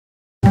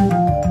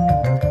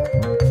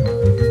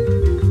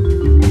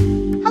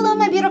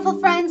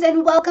friends,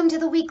 and welcome to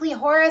the weekly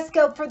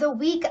horoscope for the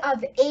week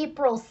of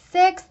April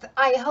 6th.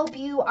 I hope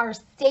you are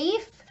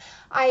safe.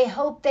 I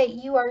hope that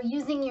you are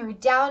using your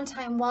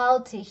downtime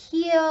well to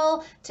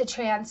heal, to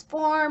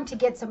transform, to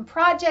get some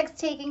projects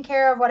taken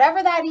care of,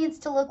 whatever that needs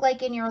to look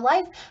like in your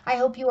life. I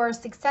hope you are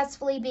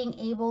successfully being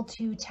able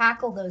to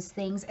tackle those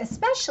things,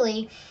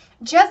 especially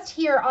just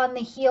here on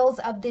the heels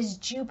of this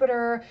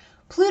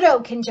Jupiter-Pluto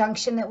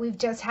conjunction that we've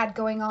just had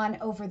going on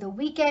over the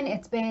weekend.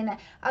 It's been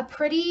a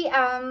pretty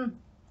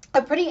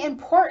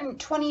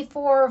important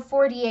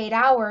 48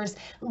 hours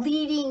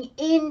leading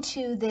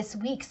into this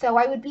week. So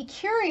I would be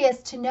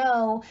curious to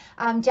know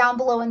down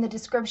below in the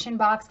description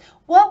box,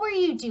 what were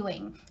you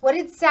doing? What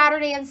did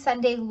Saturday and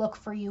Sunday look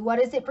for you?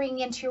 What is it bringing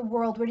into your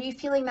world? What are you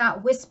feeling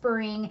that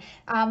whispering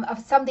of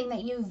something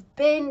that you've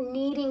been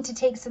needing to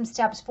take some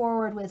steps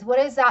forward with? What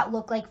does that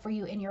look like for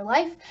you in your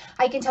life?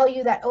 I can tell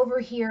you that over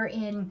here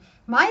in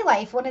my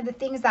life, one of the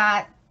things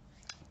that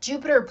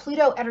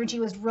Jupiter-Pluto energy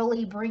was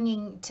really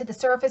bringing to the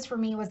surface for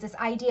me was this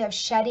idea of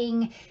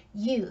shedding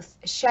youth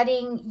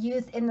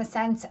in the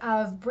sense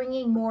of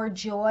bringing more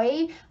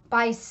joy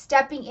by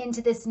stepping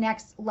into this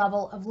next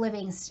level of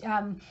living,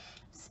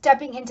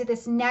 stepping into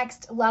this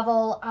next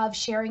level of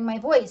sharing my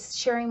voice,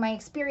 sharing my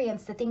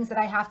experience, the things that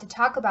I have to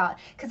talk about.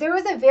 Because there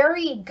was a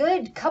very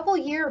good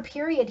couple-year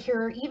period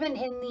here, even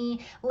in the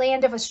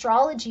land of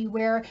astrology,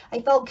 where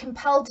I felt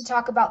compelled to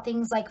talk about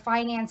things like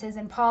finances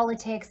and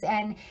politics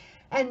and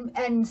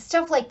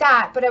stuff like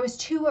that, but I was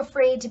too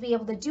afraid to be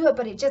able to do it.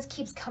 But it just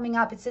keeps coming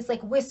up. It's this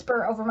like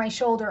whisper over my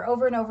shoulder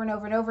over and over and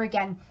over and over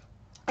again.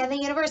 And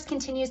the universe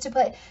continues to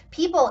put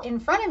people in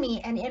front of me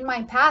and in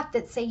my path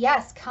that say,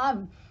 yes,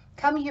 come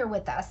here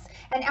with us.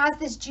 And as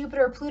this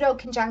Jupiter-Pluto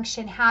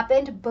conjunction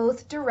happened,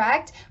 both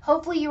direct,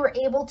 hopefully you were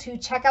able to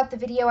check out the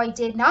video I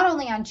did not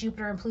only on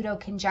Jupiter and Pluto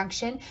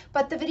conjunction,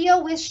 but the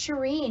video with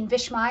Shireen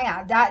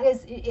Vishmaya. That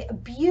is a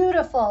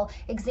beautiful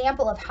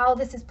example of how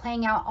this is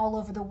playing out all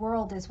over the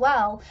world as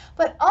well,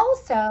 but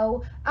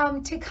also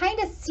to kind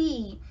of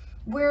see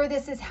where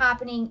this is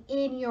happening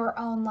in your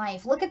own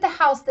life. Look at the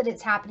house that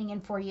it's happening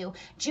in for you.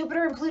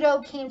 Jupiter and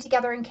Pluto came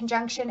together in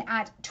conjunction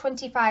at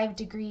 25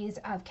 degrees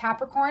of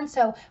Capricorn.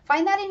 So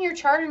find that in your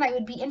chart, and I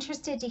would be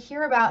interested to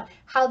hear about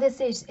how this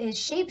is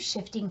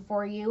shape-shifting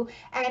for you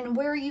and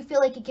where you feel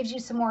like it gives you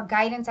some more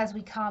guidance as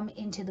we come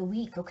into the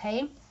week,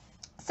 okay?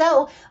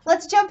 So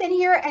let's jump in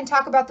here and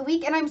talk about the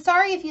week. And I'm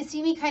sorry if you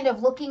see me kind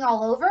of looking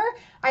all over.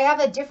 I have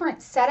a different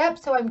setup,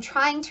 so I'm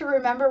trying to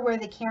remember where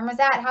the camera's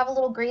at. Have a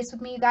little grace with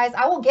me, you guys.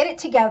 I will get it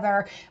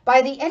together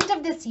by the end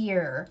of this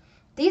year.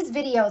 These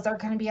videos are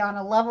going to be on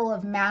a level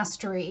of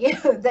mastery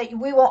that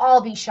we will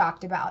all be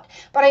shocked about.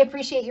 But I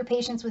appreciate your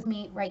patience with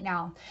me right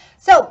now.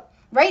 So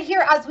right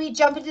here, as we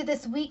jump into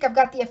this week, I've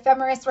got the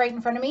ephemeris right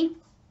in front of me.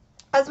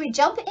 As we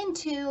jump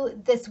into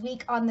this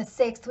week on the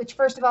 6th, which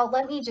first of all,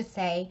 let me just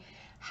say,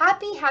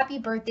 happy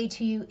birthday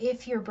to you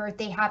if your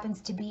birthday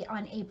happens to be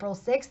on April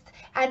 6th.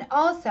 And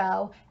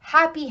also,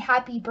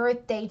 happy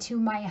birthday to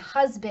my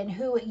husband,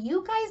 who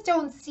you guys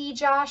don't see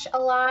Josh a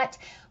lot,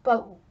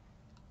 but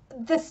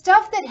the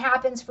stuff that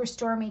happens for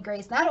Stormie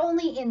Grace, not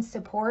only in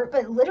support,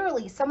 but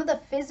literally some of the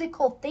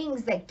physical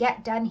things that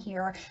get done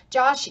here,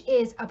 Josh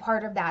is a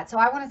part of that. So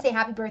I want to say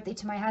happy birthday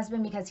to my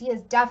husband, because he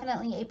is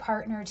definitely a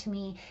partner to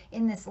me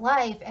in this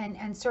life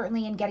and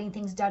certainly in getting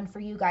things done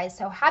for you guys.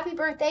 So happy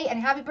birthday, and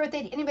happy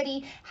birthday to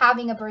anybody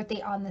having a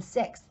birthday on the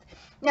 6th.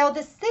 Now, the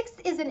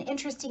 6th is an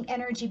interesting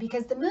energy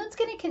because the moon's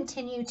going to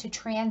continue to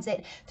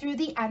transit through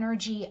the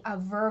energy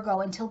of Virgo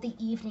until the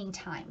evening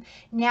time.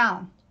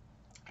 Now,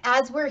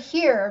 as we're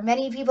here,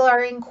 many people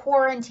are in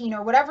quarantine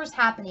or whatever's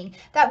happening.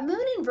 That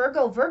moon in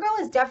Virgo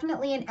is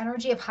definitely an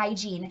energy of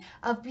hygiene,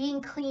 of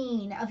being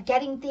clean, of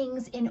getting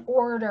things in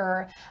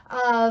order,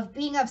 of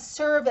being of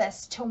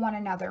service to one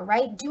another,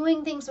 right?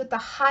 Doing things with the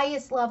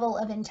highest level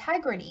of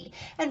integrity.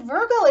 And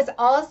Virgo is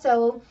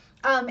also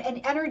an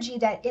energy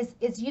that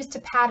is used to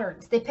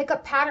patterns. They pick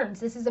up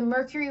patterns. This is a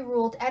Mercury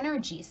ruled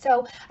energy.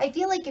 So I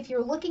feel like if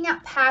you're looking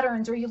at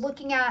patterns, or you're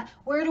looking at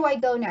where do I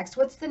go next?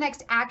 What's the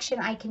next action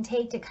I can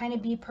take to kind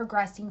of be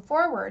progressing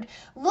forward?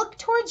 Look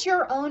towards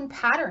your own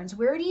patterns.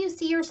 Where do you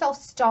see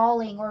yourself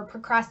stalling or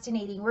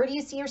procrastinating? Where do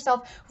you see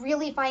yourself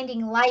really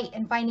finding light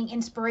and finding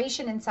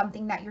inspiration in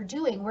something that you're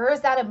doing? Where is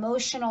that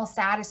emotional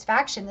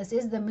satisfaction? This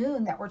is the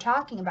moon that we're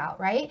talking about,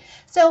 right?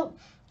 So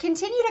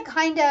continue to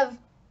kind of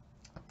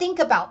think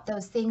about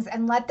those things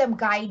and let them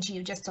guide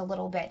you just a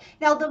little bit.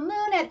 Now, the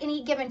moon at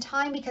any given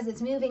time, because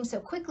it's moving so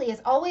quickly,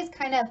 is always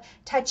kind of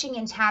touching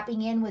and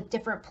tapping in with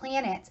different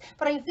planets.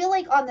 But I feel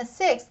like on the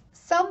 6th,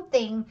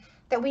 something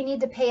that we need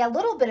to pay a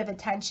little bit of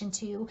attention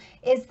to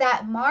is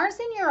that Mars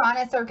and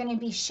Uranus are going to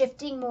be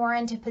shifting more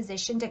into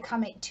position to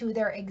come to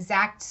their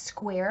exact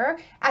square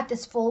at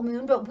this full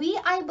moon. But we,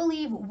 I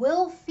believe,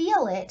 will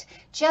feel it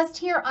just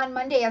here on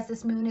Monday as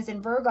this moon is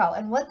in Virgo.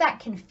 And what that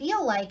can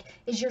feel like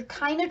is you're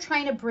kind of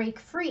trying to break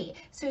free.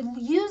 So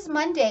use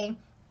Monday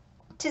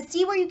to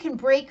see where you can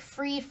break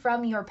free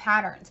from your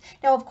patterns.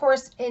 Now, of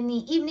course, in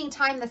the evening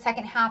time, the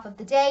second half of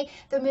the day,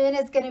 the moon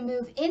is going to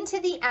move into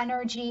the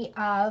energy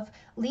of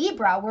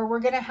Libra, where we're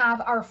going to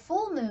have our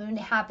full moon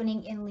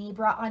happening in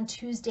Libra on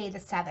Tuesday the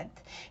 7th.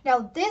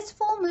 Now, this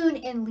full moon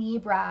in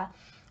Libra,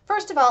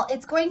 first of all,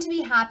 it's going to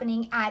be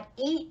happening at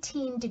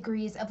 18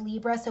 degrees of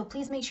Libra, so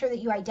please make sure that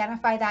you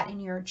identify that in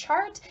your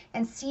chart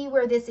and see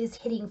where this is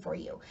hitting for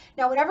you.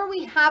 Now, whenever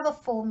we have a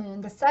full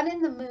moon, the sun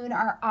and the moon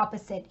are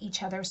opposite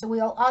each other, so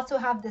we'll also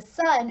have the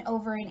sun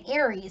over in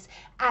Aries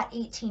at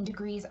 18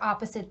 degrees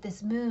opposite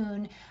this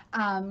moon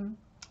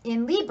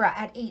in Libra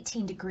at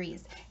 18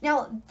 degrees.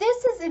 Now,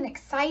 this is an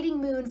exciting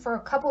moon for a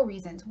couple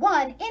reasons.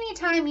 One,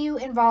 anytime you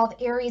involve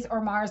Aries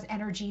or Mars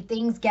energy,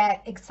 things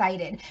get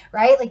excited,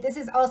 right? Like this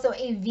is also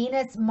a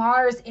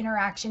Venus-Mars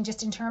interaction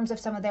just in terms of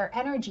some of their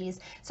energies.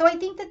 So I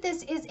think that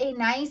this is a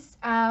nice,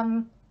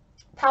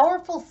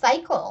 powerful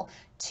cycle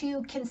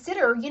to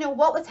consider, you know,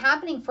 what was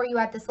happening for you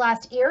at this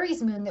last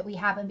Aries moon that we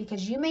have, and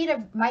because you might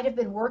have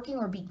been working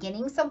or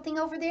beginning something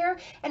over there.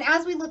 And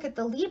as we look at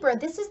the Libra,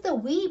 this is the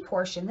we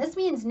portion. This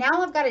means now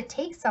I've got to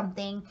take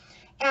something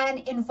and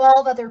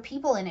involve other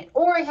people in it,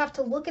 or I have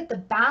to look at the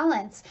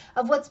balance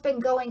of what's been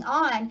going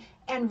on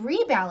and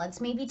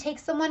rebalance, maybe take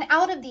someone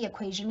out of the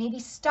equation, maybe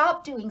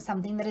stop doing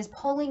something that is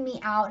pulling me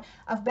out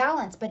of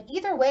balance. But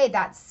either way,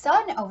 that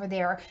sun over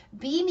there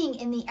beaming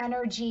in the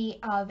energy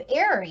of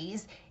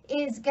Aries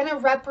is going to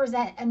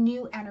represent a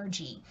new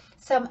energy,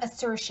 some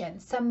assertion,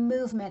 some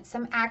movement,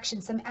 some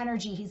action, some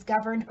energy. He's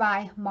governed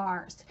by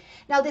Mars.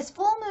 Now, this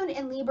full moon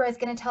in Libra is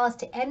going to tell us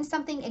to end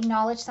something,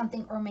 acknowledge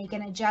something, or make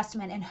an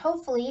adjustment. And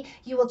hopefully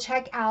you will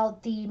check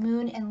out the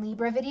moon in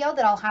Libra video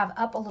that I'll have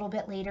up a little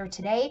bit later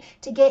today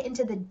to get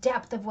into the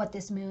depth of what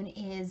this moon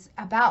is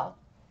about.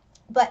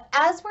 But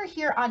as we're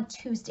here on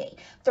Tuesday,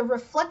 the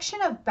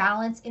reflection of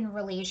balance in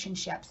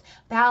relationships,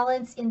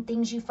 balance in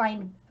things you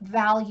find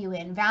value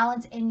in,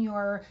 balance in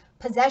your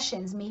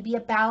possessions, maybe a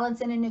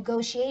balance in a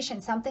negotiation,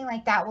 something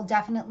like that will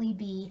definitely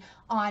be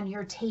on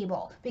your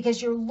table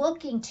because you're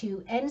looking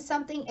to end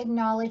something,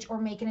 acknowledge, or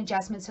make an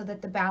adjustment so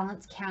that the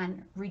balance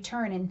can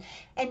return.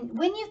 And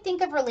when you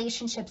think of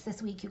relationships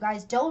this week, you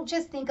guys, don't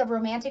just think of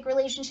romantic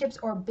relationships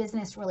or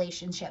business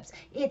relationships.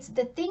 It's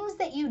the things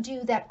that you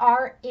do that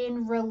are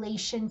in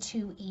relation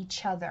to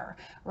each other,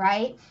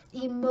 right?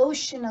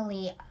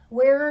 Emotionally,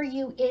 where are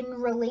you in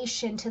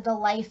relation to the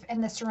life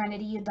and the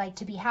serenity you'd like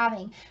to be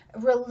having?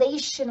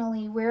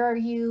 Relationally, where are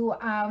you,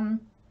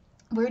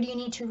 where do you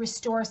need to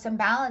restore some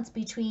balance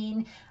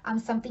between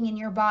something in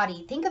your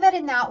body? Think of it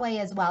in that way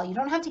as well. You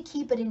don't have to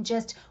keep it in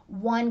just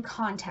one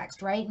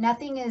context, right?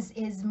 Nothing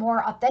is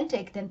more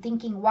authentic than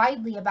thinking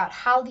widely about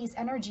how these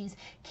energies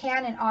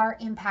can and are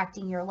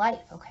impacting your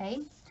life, okay?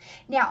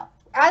 Now,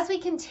 as we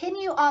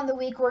continue on the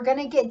week, we're going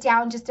to get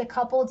down just a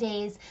couple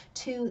days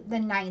to the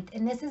 9th.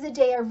 And this is a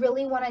day I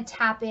really want to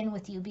tap in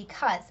with you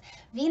because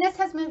Venus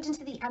has moved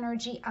into the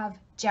energy of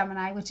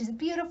Gemini, which is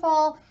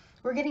beautiful.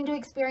 We're getting to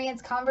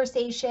experience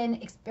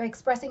conversation,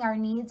 expressing our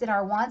needs and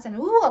our wants. And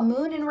ooh, a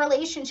moon in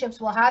relationships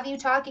will have you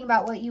talking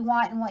about what you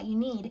want and what you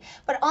need.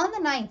 But on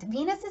the 9th,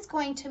 Venus is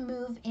going to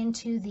move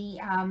into the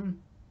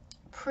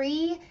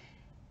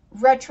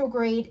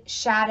retrograde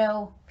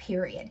shadow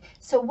period.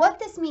 So what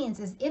this means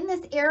is in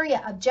this area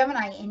of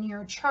Gemini in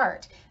your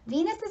chart,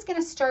 Venus is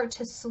going to start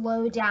to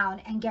slow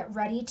down and get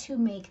ready to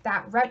make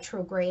that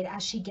retrograde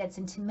as she gets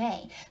into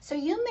May. So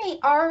you may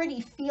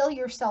already feel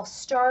yourself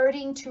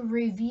starting to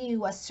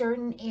review a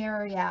certain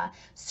area,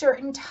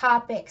 certain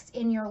topics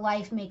in your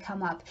life may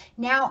come up.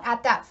 Now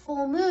at that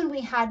full moon, we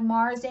had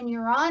Mars and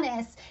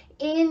Uranus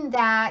in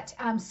that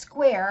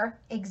square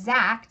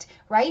exact,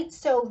 right?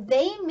 So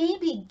they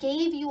maybe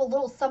gave you a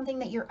little something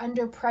that you're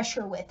under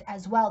pressure with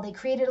as well. They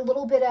created a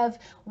little bit of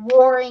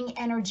warring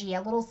energy,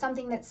 a little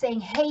something that's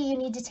saying, hey, you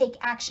need to take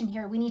action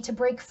here. We need to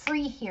break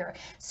free here.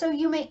 So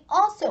you may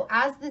also,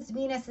 as this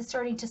Venus is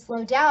starting to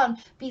slow down,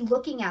 be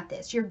looking at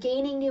this. You're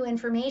gaining new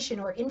information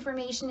or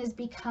information is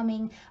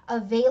becoming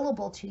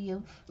available to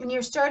you and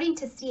you're starting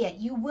to see it.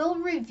 You will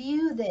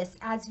review this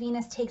as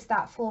Venus takes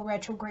that full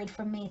retrograde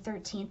from May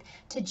 13th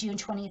to June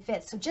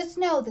 25th. So just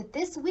know that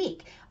this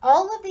week,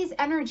 all of these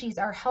energies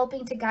are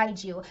helping to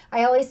guide you.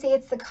 I always say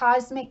it's the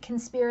cosmic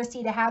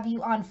conspiracy to have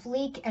you on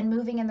fleek and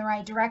moving in the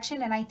right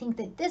direction. And I think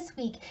that this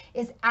week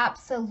is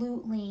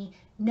absolutely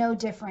no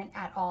different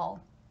at all.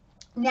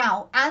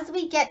 Now, as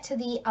we get to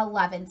the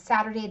 11th,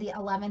 Saturday the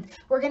 11th,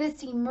 we're going to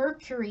see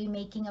Mercury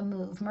making a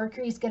move.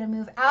 Mercury's going to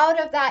move out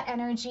of that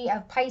energy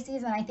of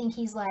Pisces, and I think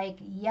he's like,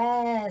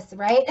 yes,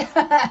 right?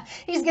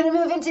 He's going to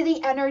move into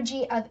the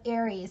energy of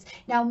Aries.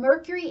 Now,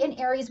 Mercury in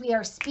Aries, we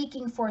are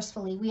speaking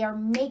forcefully. We are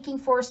making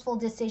forceful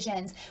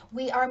decisions.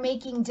 We are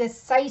making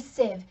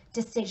decisive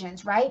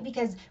decisions, right?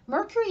 Because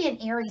Mercury in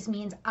Aries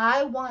means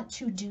I want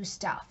to do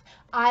stuff.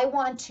 I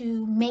want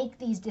to make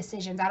these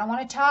decisions. I don't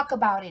want to talk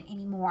about it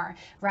anymore,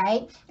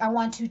 right? I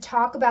want to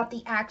talk about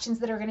the actions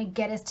that are going to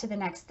get us to the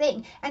next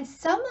thing. And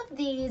some of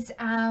these,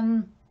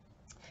 some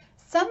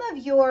of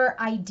your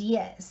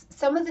ideas,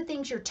 some of the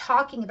things you're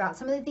talking about,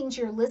 some of the things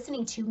you're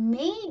listening to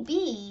may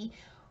be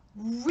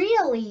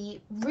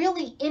really,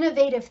 really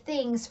innovative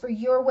things for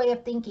your way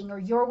of thinking or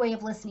your way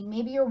of listening.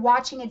 Maybe you're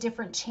watching a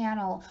different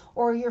channel,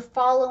 or you're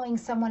following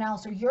someone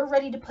else, or you're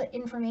ready to put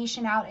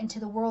information out into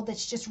the world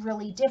that's just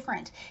really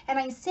different. And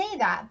I say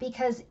that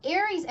because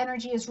Aries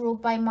energy is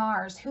ruled by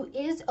Mars, who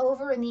is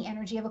over in the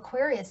energy of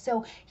Aquarius.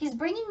 So he's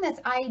bringing this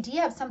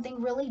idea of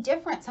something really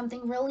different,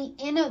 something really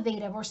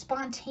innovative or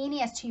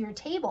spontaneous to your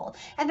table.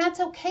 And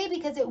that's okay,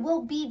 because it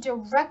will be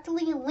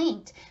directly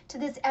linked to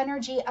this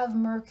energy of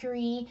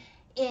Mercury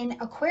in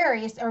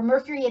Aquarius, or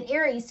Mercury in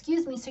Aries,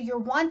 excuse me. So you're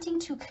wanting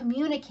to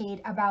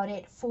communicate about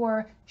it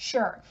for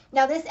sure.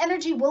 Now this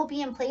energy will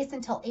be in place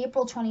until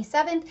April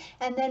 27th,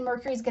 and then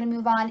Mercury is going to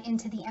move on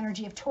into the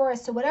energy of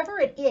Taurus. So whatever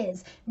it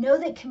is, know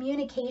that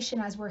communication,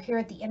 as we're here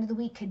at the end of the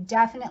week, could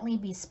definitely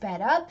be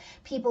sped up.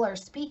 People are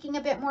speaking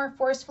a bit more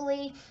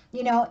forcefully.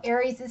 You know,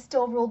 Aries is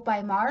still ruled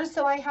by Mars,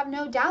 so I have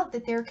no doubt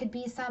that there could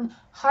be some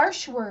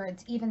harsh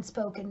words even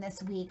spoken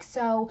this week.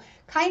 So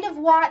kind of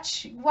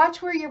watch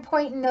where you're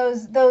pointing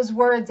those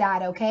words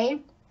at,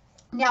 okay?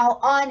 Now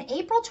on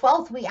April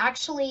 12th, we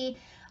actually,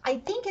 I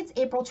think it's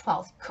April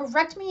 12th.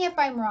 Correct me if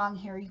I'm wrong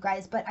here, you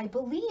guys, but I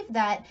believe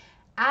that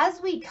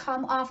as we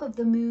come off of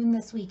the moon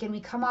this week and we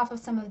come off of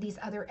some of these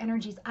other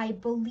energies, I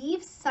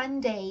believe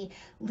Sunday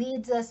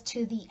leads us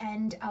to the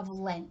end of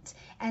Lent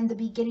and the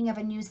beginning of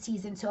a new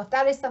season. So if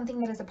that is something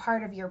that is a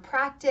part of your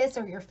practice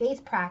or your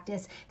faith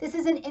practice, this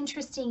is an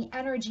interesting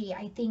energy,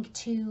 I think,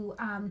 to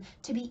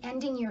be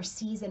ending your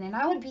season. And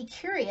I would be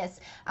curious,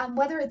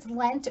 whether it's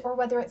Lent or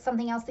whether it's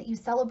something else that you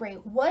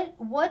celebrate,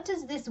 what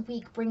does this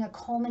week bring a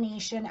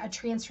culmination, a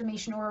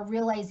transformation, or a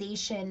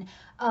realization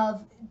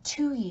of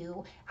to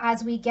you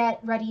as we get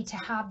ready to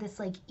have this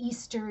like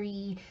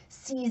Eastery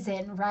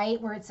season, right?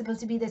 Where it's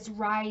supposed to be this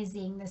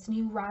rising, this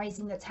new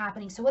rising that's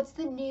happening. So what's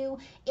the new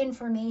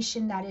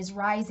information that is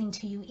rising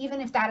to you,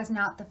 even if that is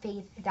not the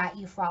faith that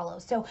you follow?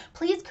 So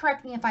please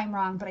correct me if I'm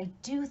wrong, but I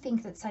do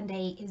think that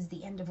Sunday is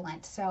the end of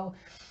Lent. So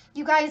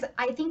you guys,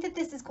 I think that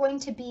this is going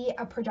to be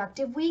a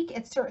productive week.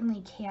 It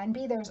certainly can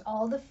be. There's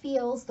all the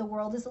feels. The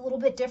world is a little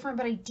bit different,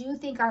 but I do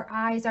think our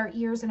eyes, our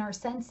ears, and our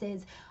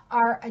senses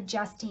are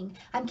adjusting.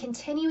 I'm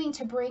continuing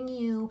to bring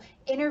you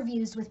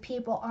interviews with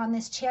people on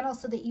this channel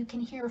so that you can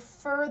hear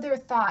further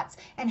thoughts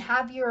and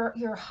have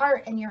your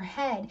heart and your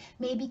head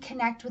maybe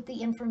connect with the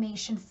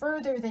information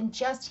further than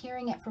just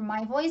hearing it from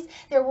my voice.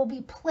 There will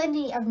be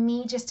plenty of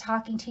me just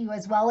talking to you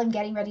as well. I'm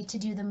getting ready to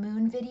do the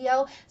moon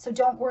video, so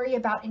don't worry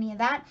about any of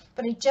that.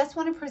 But I just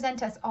want to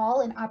present us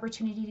all an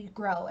opportunity to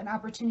grow, an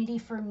opportunity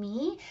for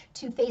me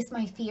to face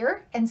my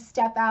fear and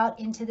step out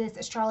into this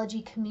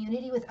astrology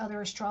community with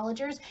other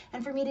astrologers,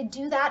 and for me to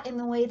do that in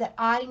the way that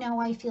I know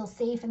I feel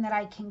safe and that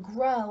I can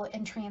grow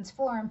and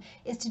transform,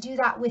 is to do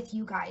that with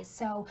you guys.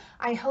 So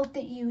I hope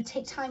that you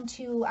take time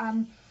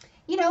to,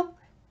 you know,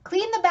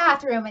 clean the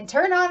bathroom and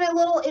turn on a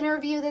little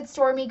interview that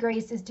Stormie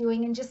Grace is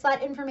doing, and just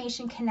let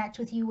information connect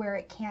with you where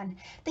it can.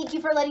 Thank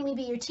you for letting me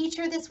be your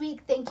teacher this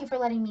week. Thank you for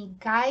letting me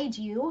guide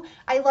you.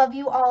 I love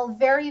you all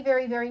very,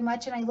 very, very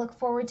much, and I look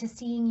forward to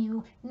seeing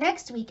you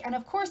next week. And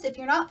of course, if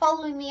you're not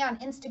following me on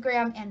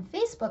Instagram and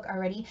Facebook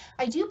already,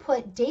 I do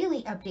put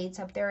daily updates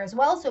up there as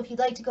well. So if you'd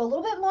like to go a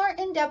little bit more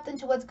in depth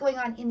into what's going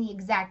on in the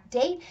exact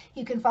date,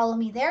 you can follow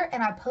me there,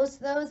 and I post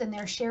those and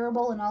they're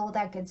shareable and all of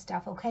that good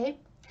stuff, okay?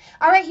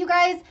 All right, you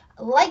guys,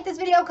 like this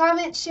video,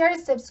 comment, share,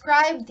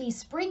 subscribe. The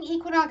spring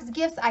equinox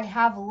gifts, I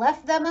have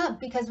left them up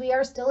because we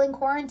are still in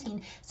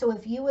quarantine. So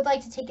if you would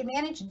like to take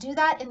advantage, do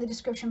that in the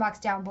description box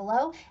down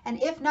below.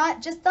 And if not,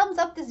 just thumbs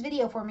up this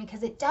video for me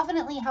because it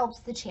definitely helps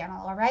the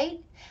channel, all right?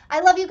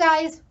 I love you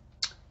guys.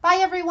 Bye,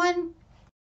 everyone.